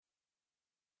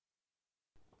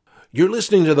You're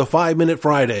listening to the 5 Minute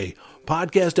Friday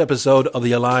podcast episode of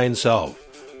The Aligned Self.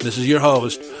 This is your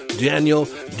host, Daniel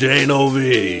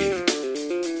D'Neuville.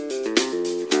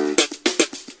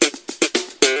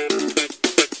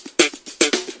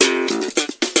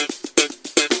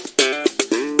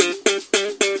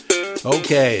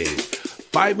 Okay,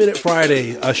 5 Minute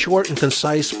Friday, a short and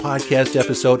concise podcast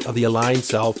episode of The Aligned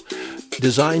Self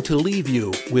designed to leave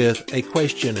you with a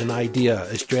question, an idea,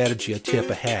 a strategy, a tip,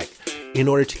 a hack, in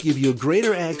order to give you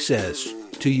greater access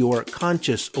to your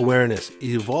conscious awareness,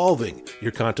 evolving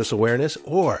your conscious awareness,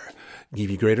 or give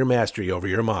you greater mastery over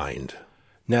your mind.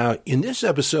 Now, in this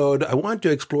episode, I want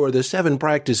to explore the 7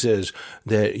 practices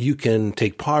that you can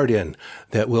take part in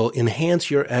that will enhance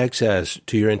your access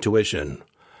to your intuition.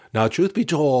 Now, truth be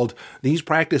told, these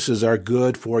practices are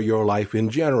good for your life in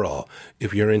general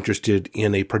if you're interested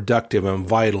in a productive and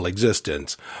vital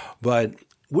existence. But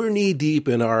we're knee-deep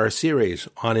in our series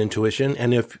on intuition,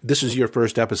 and if this is your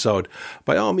first episode,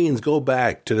 by all means, go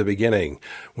back to the beginning.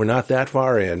 We're not that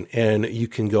far in, and you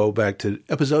can go back to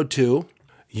episode 2,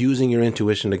 using your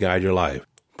intuition to guide your life,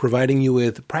 providing you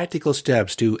with practical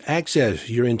steps to access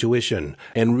your intuition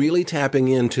and really tapping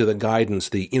into the guidance,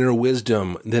 the inner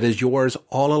wisdom that is yours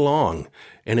all along,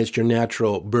 and it's your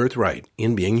natural birthright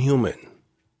in being human.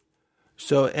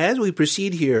 So as we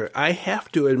proceed here, I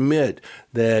have to admit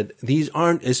that these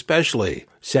aren't especially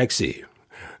sexy.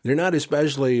 They're not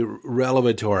especially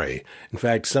revelatory. In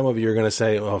fact, some of you are going to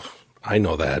say, oh, I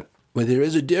know that. But there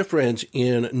is a difference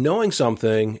in knowing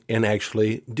something and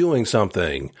actually doing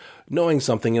something, knowing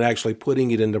something and actually putting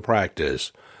it into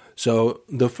practice. So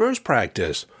the first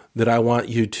practice that I want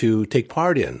you to take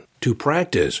part in, to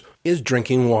practice, is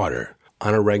drinking water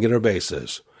on a regular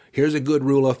basis. Here's a good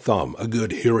rule of thumb, a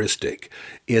good heuristic,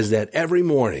 is that every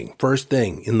morning, first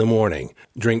thing in the morning,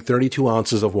 drink 32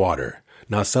 ounces of water.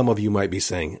 Now, some of you might be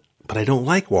saying, but I don't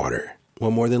like water. Well,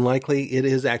 more than likely, it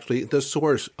is actually the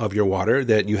source of your water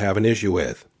that you have an issue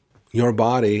with. Your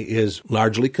body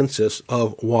largely consists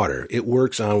of water. It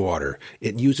works on water.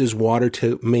 It uses water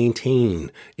to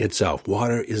maintain itself.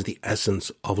 Water is the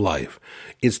essence of life.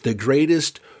 It's the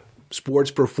greatest sports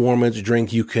performance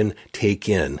drink you can take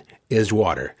in is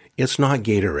water. It's not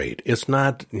Gatorade. It's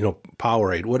not,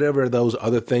 Powerade, whatever those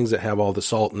other things that have all the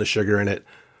salt and the sugar in it.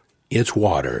 It's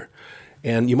water.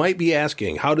 And you might be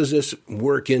asking, how does this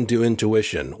work into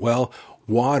intuition? Well,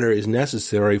 water is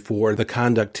necessary for the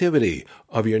conductivity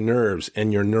of your nerves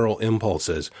and your neural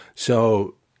impulses.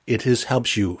 So it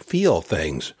helps you feel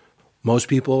things. Most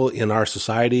people in our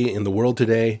society, in the world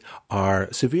today,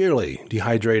 are severely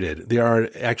dehydrated. They are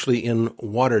actually in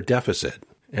water deficit.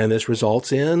 And this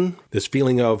results in this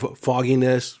feeling of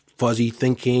fogginess, fuzzy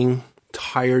thinking,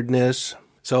 tiredness.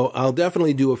 So I'll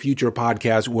definitely do a future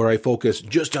podcast where I focus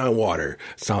just on water.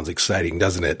 Sounds exciting,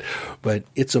 doesn't it? But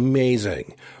it's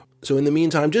amazing. So in the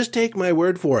meantime, just take my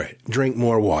word for it. Drink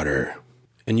more water.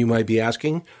 And you might be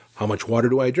asking, how much water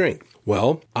do I drink?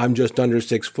 Well, I'm just under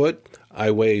 6 foot. I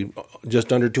weigh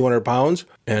just under 200 pounds.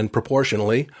 And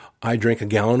proportionally, I drink a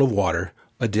gallon of water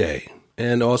a day.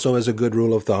 And also as a good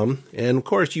rule of thumb, and of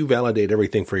course you validate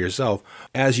everything for yourself,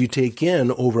 as you take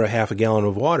in over a half a gallon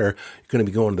of water, you're going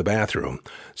to be going to the bathroom.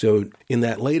 So in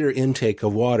that later intake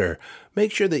of water,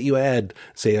 make sure that you add,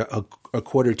 say, a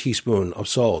quarter teaspoon of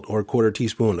salt or a quarter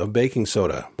teaspoon of baking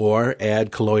soda, or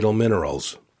add colloidal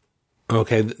minerals.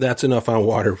 Okay, that's enough on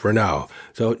water for now.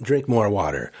 So drink more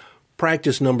water.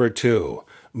 Practice number 2,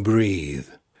 breathe.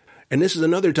 And this is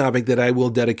another topic that I will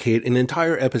dedicate an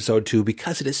entire episode to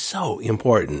because it is so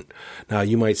important. Now,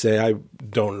 you might say, I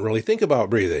don't really think about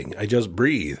breathing. I just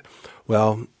breathe.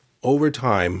 Well, over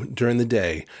time, during the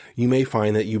day, you may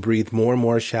find that you breathe more and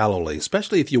more shallowly,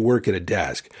 especially if you work at a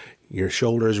desk. Your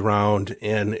shoulders round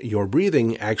and your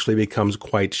breathing actually becomes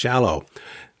quite shallow,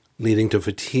 leading to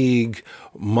fatigue,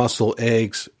 muscle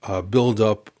aches,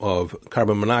 buildup of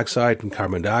carbon monoxide and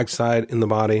carbon dioxide in the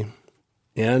body.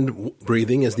 And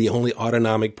breathing is the only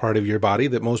autonomic part of your body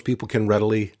that most people can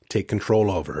readily take control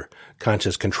over,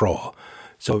 conscious control.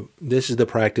 So this is the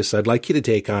practice I'd like you to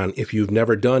take on if you've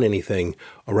never done anything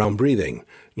around breathing,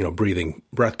 breathing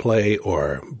breath play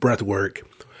or breath work.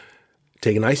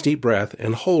 Take a nice deep breath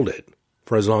and hold it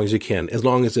for as long as you can, as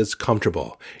long as it's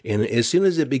comfortable. And as soon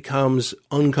as it becomes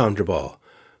uncomfortable,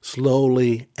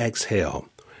 slowly exhale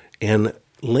and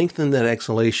lengthen that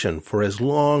exhalation for as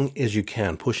long as you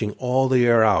can, pushing all the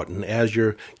air out. And as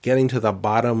you're getting to the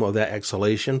bottom of that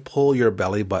exhalation, pull your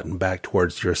belly button back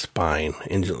towards your spine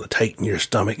and tighten your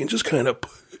stomach and just kind of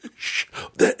push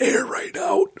that air right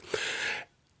out.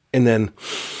 And then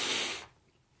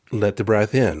let the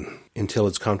breath in until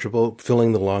it's comfortable,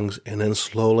 filling the lungs, and then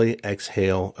slowly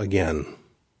exhale again.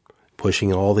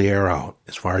 pushing all the air out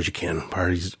as far as you can.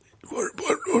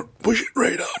 Push it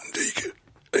right out and take it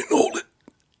and hold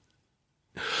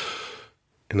it.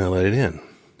 And then let it in.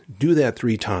 Do that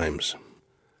 3 times.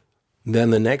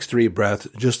 Then the next 3 breaths,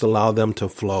 just allow them to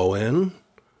flow in,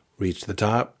 reach the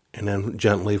top, and then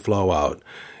gently flow out.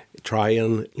 Try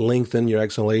and lengthen your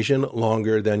exhalation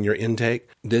longer than your intake.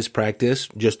 This practice,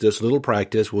 just this little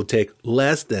practice, will take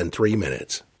less than 3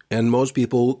 minutes. And most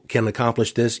people can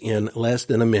accomplish this in less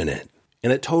than a minute.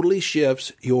 And it totally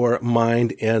shifts your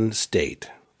mind and state,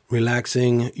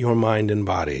 relaxing your mind and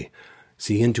body.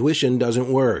 See, intuition doesn't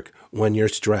work when you're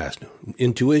stressed.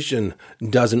 Intuition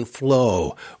doesn't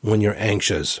flow when you're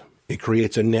anxious. It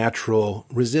creates a natural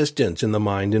resistance in the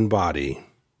mind and body.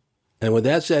 And with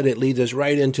that said, it leads us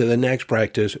right into the next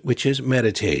practice, which is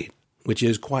meditate, which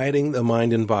is quieting the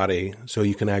mind and body so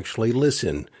you can actually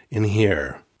listen and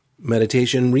hear.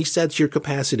 Meditation resets your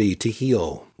capacity to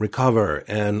heal, recover,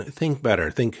 and think better.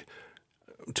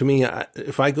 To me,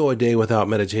 if I go a day without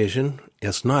meditation,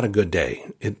 it's not a good day.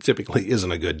 It typically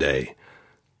isn't a good day.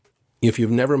 If you've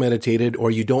never meditated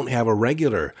or you don't have a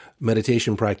regular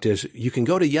meditation practice, you can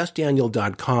go to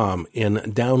yesdaniel.com and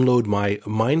download my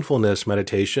mindfulness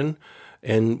meditation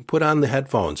and put on the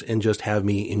headphones and just have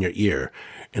me in your ear.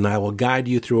 And I will guide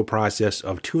you through a process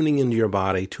of tuning into your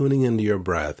body, tuning into your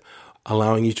breath,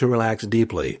 allowing you to relax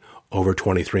deeply over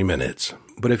 23 minutes.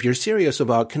 But if you're serious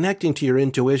about connecting to your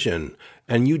intuition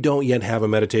and you don't yet have a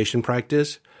meditation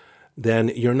practice, then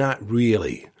you're not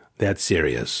really that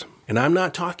serious. And I'm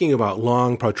not talking about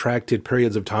long, protracted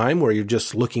periods of time where you're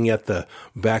just looking at the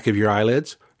back of your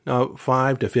eyelids. No,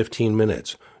 5 to 15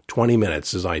 minutes. 20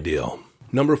 minutes is ideal.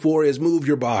 Number 4 is move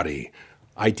your body.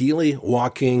 Ideally,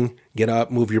 walking, get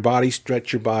up, move your body,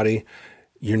 stretch your body.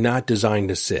 You're not designed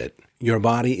to sit. Your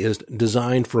body is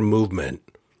designed for movement.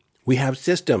 We have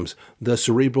systems, the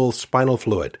cerebral spinal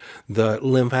fluid, the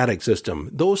lymphatic system.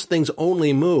 Those things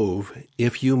only move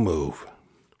if you move.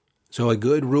 So a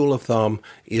good rule of thumb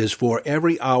is for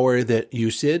every hour that you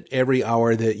sit, every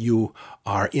hour that you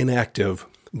are inactive,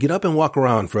 get up and walk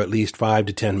around for at least 5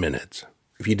 to 10 minutes.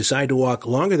 If you decide to walk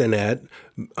longer than that,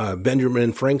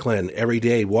 Benjamin Franklin every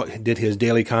day did his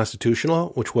daily constitutional,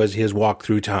 which was his walk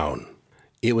through town.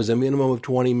 It was a minimum of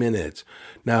 20 minutes.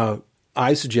 Now,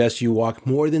 I suggest you walk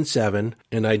more than 7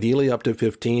 and ideally up to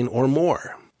 15 or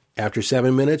more. After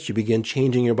 7 minutes, you begin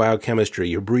changing your biochemistry.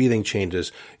 Your breathing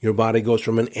changes. Your body goes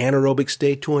from an anaerobic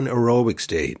state to an aerobic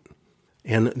state.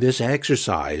 And this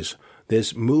exercise,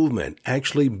 this movement,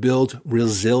 actually builds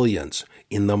resilience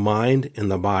in the mind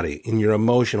and the body, in your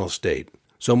emotional state.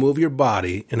 So move your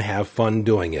body and have fun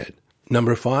doing it.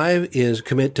 Number 5 is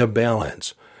commit to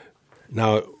balance.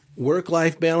 Now,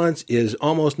 work-life balance is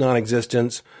almost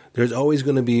non-existent. There's always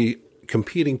going to be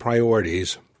competing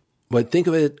priorities. But think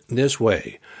of it this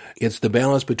way. It's the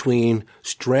balance between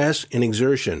stress and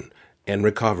exertion and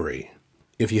recovery.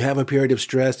 If you have a period of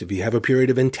stress, if you have a period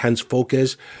of intense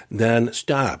focus, then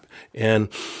stop and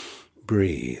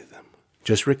breathe.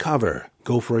 Just recover.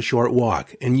 Go for a short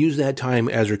walk and use that time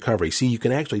as recovery. See, you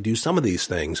can actually do some of these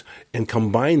things and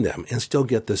combine them and still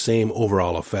get the same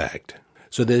overall effect.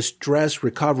 So this stress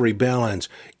recovery balance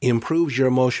improves your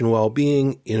emotional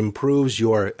well-being, improves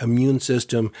your immune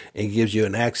system, and gives you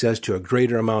an access to a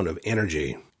greater amount of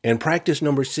energy. And practice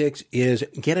number 6 is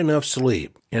get enough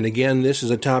sleep. And again, this is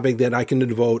a topic that I can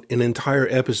devote an entire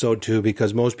episode to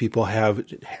because most people have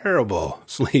terrible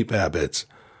sleep habits.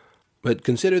 But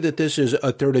consider that this is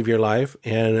a third of your life,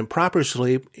 and proper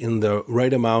sleep in the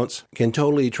right amounts can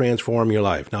totally transform your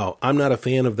life. Now, I'm not a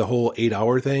fan of the whole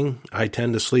 8-hour thing. I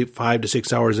tend to sleep 5 to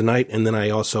 6 hours a night, and then I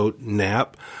also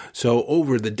nap. So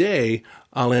over the day,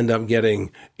 I'll end up getting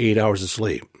 8 hours of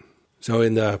sleep. So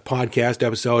in the podcast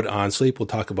episode on sleep, we'll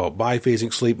talk about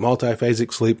biphasic sleep,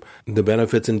 multiphasic sleep, the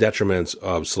benefits and detriments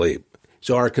of sleep.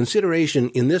 So our consideration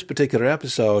in this particular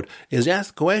episode is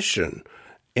ask the question,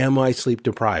 am I sleep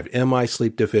deprived? Am I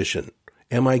sleep deficient?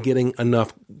 Am I getting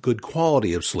enough good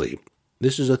quality of sleep?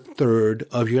 This is a third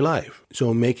of your life.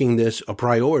 So making this a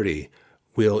priority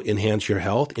will enhance your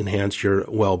health, enhance your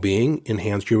well-being,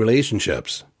 enhance your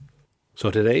relationships.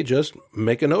 So today, just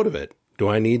make a note of it. Do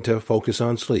I need to focus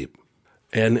on sleep?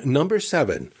 And number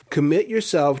 7, commit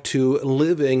yourself to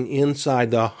living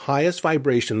inside the highest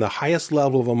vibration, the highest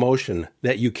level of emotion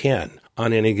that you can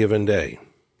on any given day.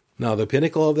 Now, the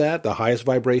pinnacle of that, the highest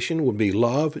vibration, would be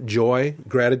love, joy,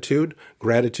 gratitude.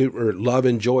 Gratitude, or love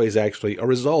and joy, is actually a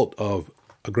result of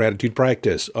a gratitude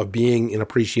practice, of being in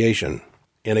appreciation.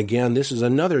 And again, this is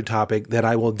another topic that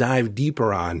I will dive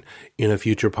deeper on in a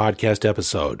future podcast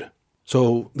episode.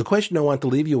 So the question I want to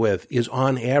leave you with is,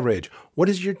 on average, what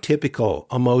is your typical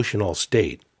emotional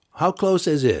state? How close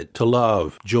is it to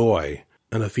love, joy,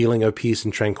 and a feeling of peace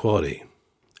and tranquility?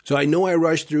 So I know I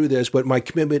rushed through this, but my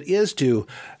commitment is to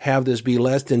have this be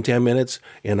less than 10 minutes,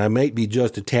 and I might be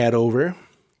just a tad over.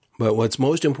 But what's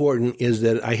most important is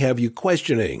that I have you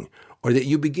questioning, or that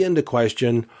you begin to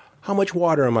question, how much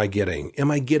water am I getting? Am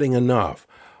I getting enough?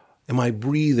 Am I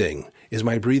breathing? Is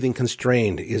my breathing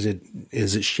constrained? Is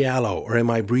it shallow? Or am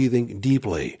I breathing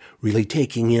deeply, really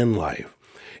taking in life?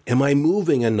 Am I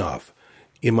moving enough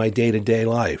in my day-to-day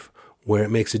life where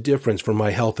it makes a difference for my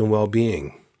health and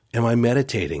well-being? Am I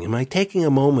meditating? Am I taking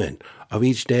a moment of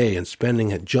each day and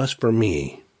spending it just for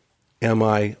me? Am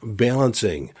I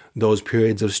balancing those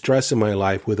periods of stress in my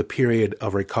life with a period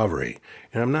of recovery?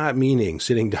 And I'm not meaning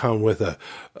sitting down with a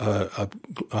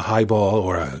highball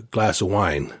or a glass of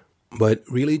wine, but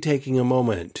really taking a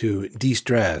moment to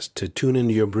de-stress, to tune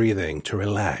into your breathing, to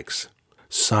relax,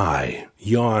 sigh,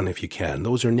 yawn if you can.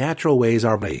 Those are natural ways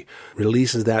our body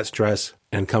releases that stress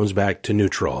and comes back to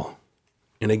neutral.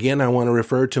 And again, I want to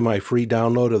refer to my free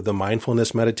download of the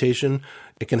mindfulness meditation.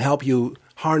 It can help you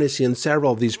harness in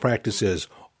several of these practices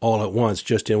all at once,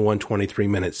 just in one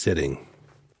 23-minute sitting.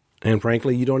 And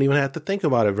frankly, you don't even have to think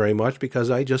about it very much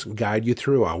because I just guide you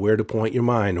through on where to point your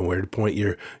mind and where to point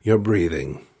your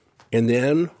breathing. And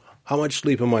then, how much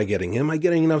sleep am I getting? Am I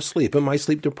getting enough sleep? Am I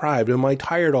sleep deprived? Am I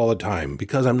tired all the time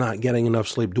because I'm not getting enough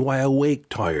sleep? Do I awake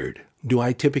tired? Do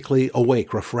I typically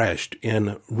awake refreshed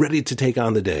and ready to take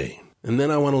on the day? And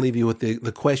then I want to leave you with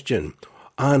the question,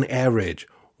 on average,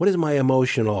 what is my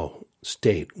emotional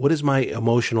state? What is my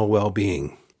emotional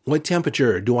well-being? What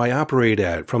temperature do I operate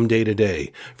at from day to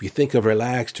day? If you think of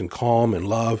relaxed and calm and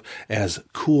love as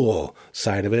cool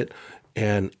side of it,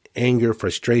 and anger,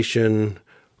 frustration,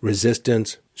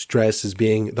 resistance, stress as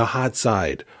being the hot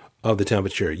side of the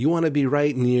temperature. You want to be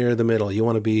right near the middle. You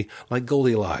want to be like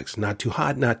Goldilocks, not too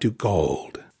hot, not too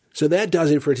cold. So that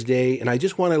does it for today, and I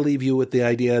just want to leave you with the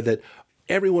idea that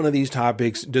every one of these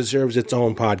topics deserves its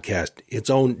own podcast, its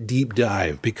own deep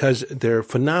dive, because they're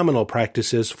phenomenal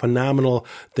practices, phenomenal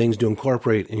things to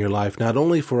incorporate in your life, not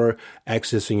only for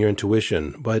accessing your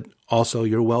intuition, but also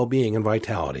your well-being and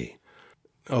vitality.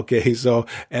 Okay, so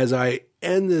as I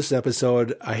end this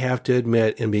episode, I have to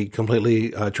admit and be completely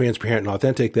transparent and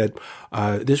authentic that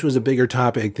this was a bigger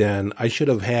topic than I should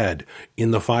have had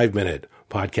in the 5-minute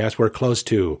podcast. We're close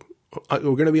to, we're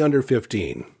going to be under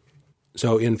 15.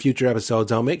 So in future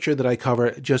episodes, I'll make sure that I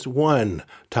cover just one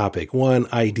topic, one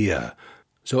idea.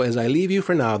 So as I leave you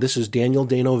for now, this is Daniel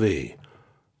D'Neuville,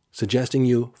 suggesting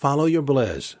you follow your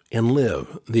bliss and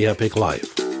live the epic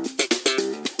life.